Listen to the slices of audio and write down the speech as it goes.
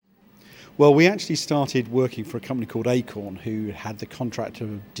Well, we actually started working for a company called Acorn, who had the contract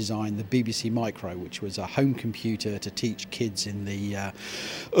to design the BBC Micro, which was a home computer to teach kids in the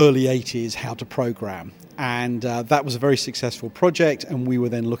early 80s how to program. And that was a very successful project, and we were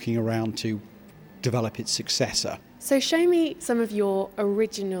then looking around to develop its successor. So show me some of your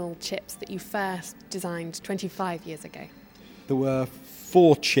original chips that you first designed 25 years ago. There were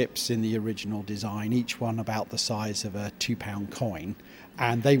 4 chips in the original design, each one about the size of a £2 coin,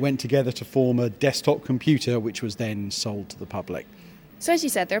 and they went together to form a desktop computer which was then sold to the public. So as you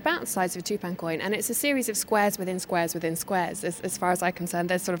said, they're about the size of a £2 coin, and it's a series of squares within squares within squares. As far as I'm concerned,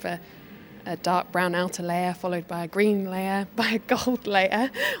 there's sort of a dark brown outer layer followed by a green layer, by a gold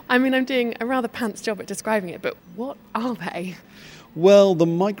layer. I mean, I'm doing a rather pants job at describing it, but what are they? Well, the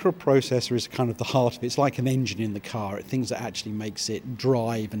microprocessor is kind of the heart of it. It's like an engine in the car. It's things that actually makes it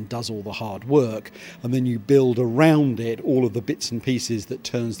drive and does all the hard work. And then you build around it all of the bits and pieces that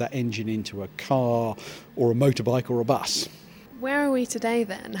turns that engine into a car or a motorbike or a bus. Where are we today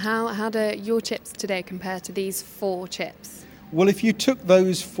then? How do your chips today compare to these 4 chips? Well, if you took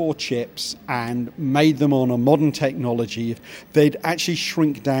those 4 chips and made them on a modern technology, they'd actually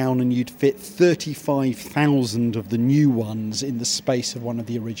shrink down and you'd fit 35,000 of the new ones in the space of one of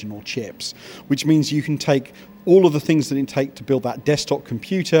the original chips, which means you can take all of the things that it takes to build that desktop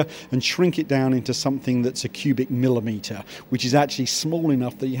computer and shrink it down into something that's a cubic millimetre, which is actually small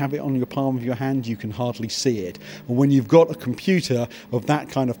enough that you have it on your palm of your hand, you can hardly see it. And when you've got a computer of that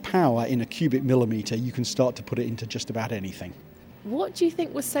kind of power in a cubic millimetre, you can start to put it into just about anything. What do you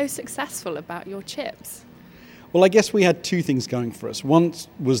think was so successful about your chips? Well, I guess we had 2 things going for us. One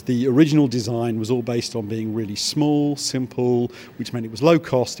was the original design was all based on being really small, simple, which meant it was low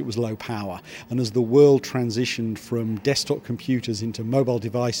cost, it was low power. And as the world transitioned from desktop computers into mobile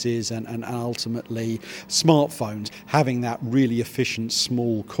devices and ultimately smartphones, having that really efficient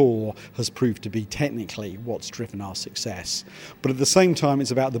small core has proved to be technically what's driven our success. But at the same time,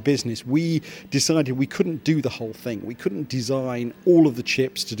 it's about the business. We decided we couldn't do the whole thing. We couldn't design all of the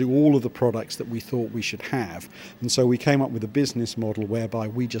chips to do all of the products that we thought we should have. And so we came up with a business model whereby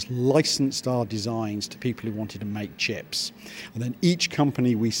we just licensed our designs to people who wanted to make chips. And then each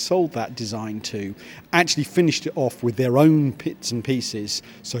company we sold that design to actually finished it off with their own bits and pieces.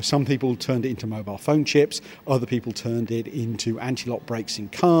 So some people turned it into mobile phone chips, other people turned it into anti-lock brakes in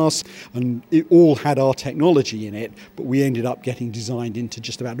cars, and it all had our technology in it, but we ended up getting designed into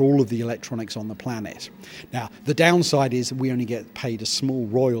just about all of the electronics on the planet. Now, the downside is we only get paid a small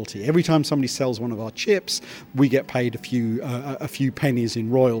royalty. Every time somebody sells one of our chips, we get paid a few pennies in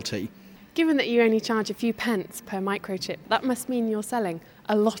royalty. Given that you only charge a few pence per microchip, that must mean you're selling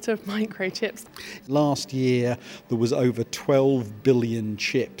a lot of microchips. Last year, there was over 12 billion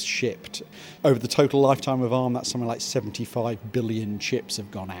chips shipped. Over the total lifetime of ARM, that's something like 75 billion chips have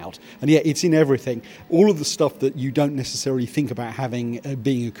gone out. And yeah, it's in everything. All of the stuff that you don't necessarily think about having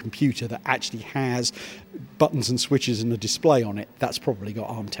being a computer that actually has buttons and switches and a display on it, that's probably got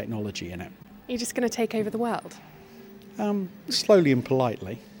ARM technology in it. You're just going to take over the world? Slowly and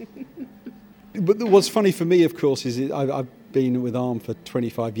politely. But what's funny for me, of course, is I've been with ARM for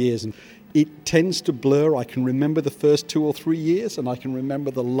 25 years and it tends to blur. I can remember the first 2 or 3 years and I can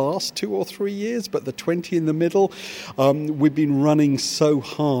remember the last 2 or 3 years, but the 20 in the middle, we've been running so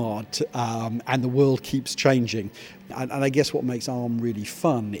hard and the world keeps changing. And I guess what makes ARM really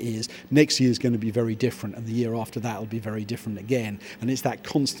fun is next year is going to be very different and the year after that will be very different again. And it's that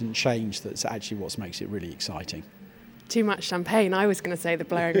constant change that's actually what makes it really exciting. Too much champagne. I was going to say the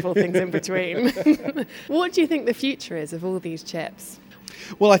blurring of all things in between. What do you think the future is of all these chips?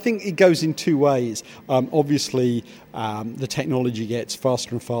 Well, I think it goes in 2 ways. Obviously, the technology gets faster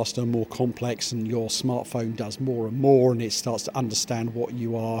and faster, more complex, and your smartphone does more and more, and it starts to understand what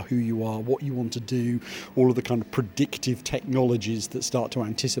you are, who you are, what you want to do, all of the kind of predictive technologies that start to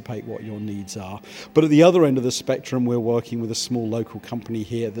anticipate what your needs are. But at the other end of the spectrum, we're working with a small local company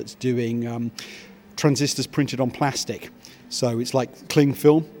here that's doing transistors printed on plastic. So it's like cling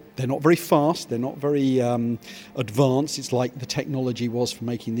film. They're not very fast, they're not very advanced. It's like the technology was for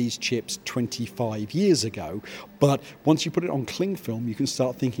making these chips 25 years ago. But once you put it on cling film, you can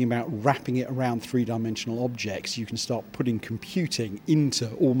start thinking about wrapping it around 3-dimensional objects. You can start putting computing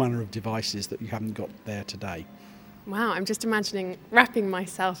into all manner of devices that you haven't got there today. Wow, I'm just imagining wrapping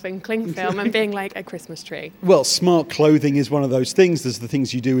myself in cling film and being like a Christmas tree. Well, smart clothing is one of those things. There's the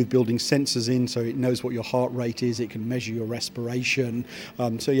things you do with building sensors in, so it knows what your heart rate is, it can measure your respiration.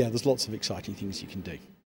 So yeah, there's lots of exciting things you can do.